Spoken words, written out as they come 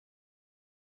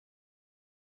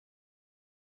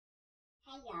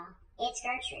Hey y'all, it's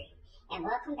Gertrude, and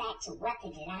welcome back to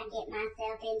WhatThe Did I Get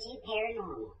Myself Into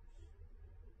Paranormal.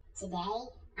 Today,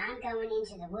 I'm going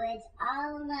into the woods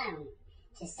all alone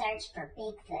to search for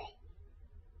Bigfoot.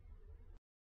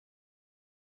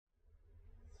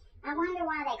 I wonder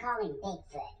why they call him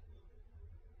Bigfoot.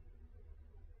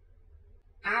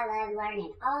 I love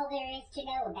learning all there is to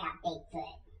know about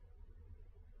Bigfoot.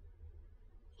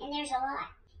 And there's a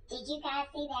lot. Did you guys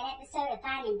see that episode of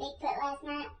Finding Bigfoot last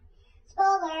night?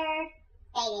 Spoiler!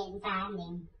 They didn't find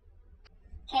him.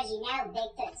 Because you know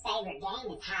Bigfoot's favorite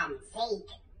game is hide and seek.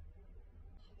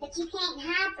 But you can't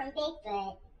hide from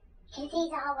Bigfoot because he's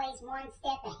always one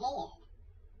step ahead.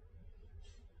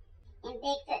 And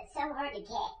Bigfoot's so hard to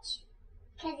catch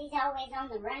because he's always on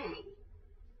the run.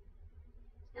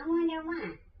 I wonder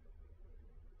why.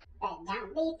 But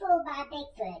don't be fooled by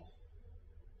Bigfoot.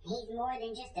 He's more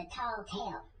than just a tall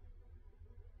tale.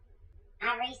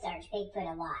 I research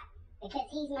Bigfoot a lot because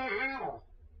he's my idol.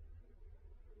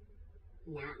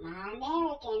 Not my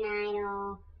American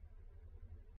idol.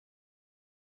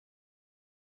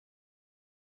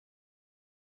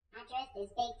 I dressed as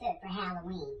Bigfoot for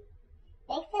Halloween.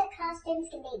 Bigfoot costumes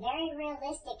can be very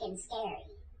realistic and scary,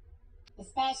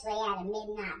 especially at a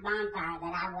midnight bonfire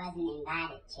that I wasn't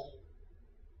invited to.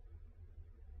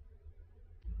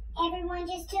 Everyone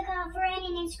just took off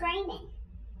running and screaming.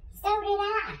 So did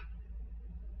I.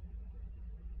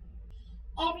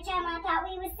 Every time I thought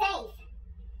we were safe,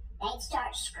 they'd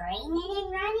start screaming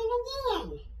and running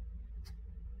again.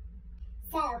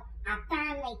 So I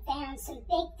finally found some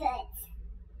Bigfoots.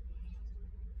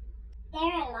 They're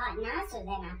a lot nicer than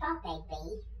I thought they'd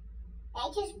be. They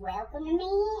just welcomed me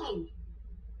in.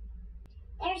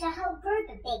 There's a whole group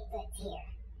of Bigfoots here.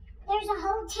 There's a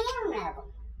whole town of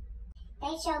them.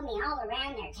 They showed me all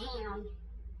around their town,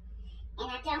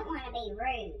 and I don't want to be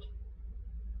rude,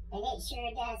 but it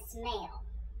sure does smell.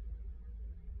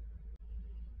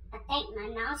 I think my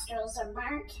nostrils are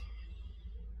burnt.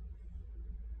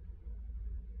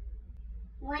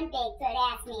 One Bigfoot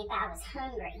asked me if I was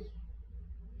hungry.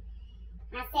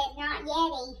 I said, not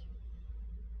yeti.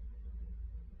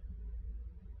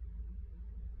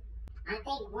 I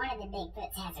think one of the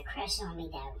Bigfoots has a crush on me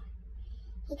though.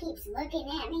 He keeps looking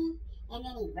at me, and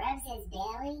then he rubs his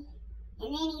belly, and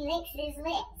then he licks his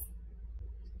lips.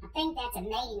 I think that's a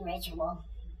mating ritual.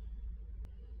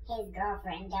 His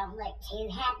girlfriend don't look too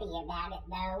happy about it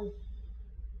though.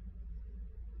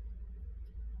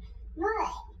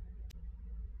 What?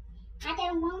 I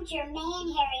don't want your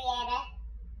man, Harrietta.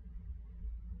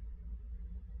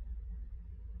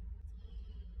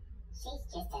 She's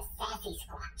just a sassy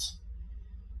squatch.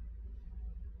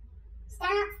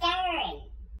 Stop stirring.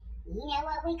 You know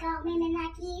what we call women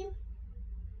like you?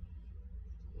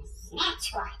 A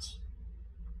snatch squatch.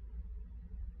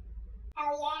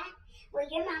 Oh yeah? Well,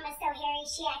 your mama's so hairy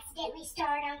she accidentally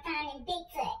started on finding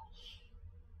Bigfoot.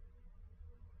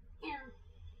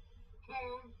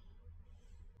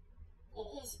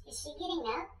 Is she getting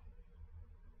up?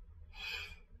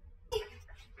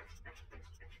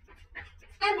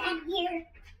 I'm out here.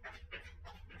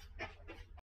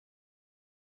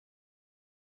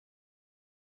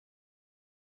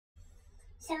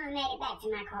 So I made it back to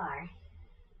my car.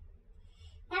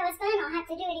 That was fun. I'll have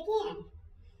to do it again.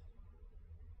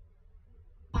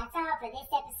 That's all for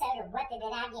this episode of WhatThe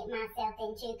Did I Get Myself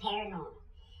Into Paranormal.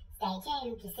 Stay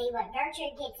tuned to see what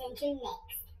Gertrude gets into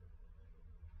next.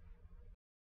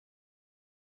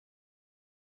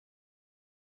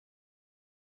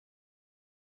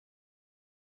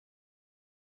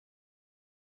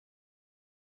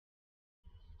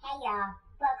 Hey y'all,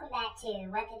 welcome back to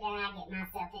WhatThe Did I Get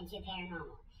Myself Into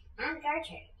Paranormal. I'm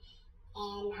Gertrude,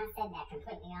 and I said that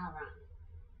completely all wrong.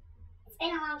 It's been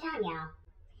a long time, y'all.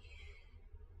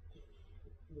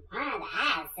 Why are the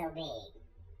eyes so big?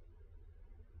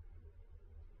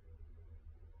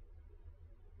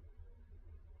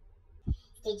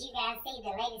 Did you guys see the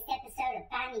latest episode of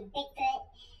Finding Bigfoot?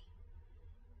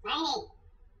 Layne!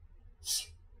 Shh!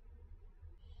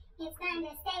 It's fun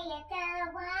to stay at the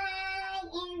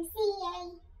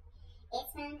YMCA.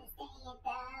 It's fun to stay at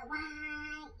the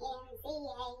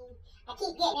YMCA. I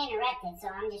keep getting interrupted, so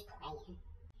I'm just playing.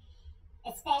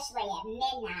 Especially at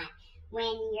midnight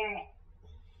when you're at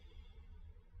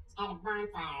a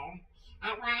bonfire.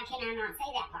 Why can I not say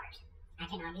that part? I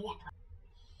cannot do that part.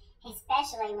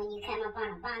 Especially when you come up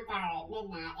on a bonfire at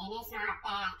midnight, and it's not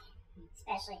that,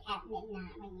 especially at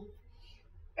midnight when you...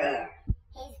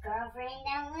 His girlfriend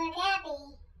don't look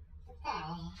happy. What the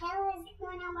hell is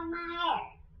going on with my hair?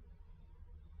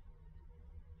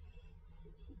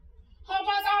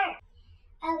 Hairdresser!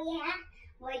 Oh yeah?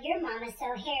 Well, your mama's so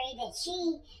hairy that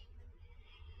she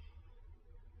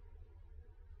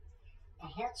the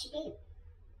hell you do?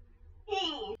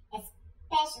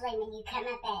 Especially when you come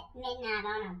up at midnight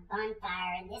on a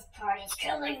bonfire and this part is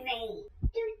killing me.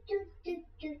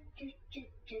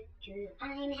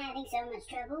 I'm having so much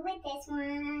trouble with this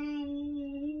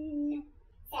one.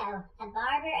 So, a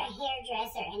barber, a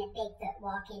hairdresser, and a Bigfoot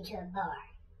walk into a bar.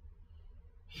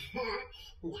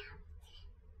 No,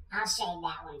 I'll shave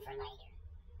that one for later.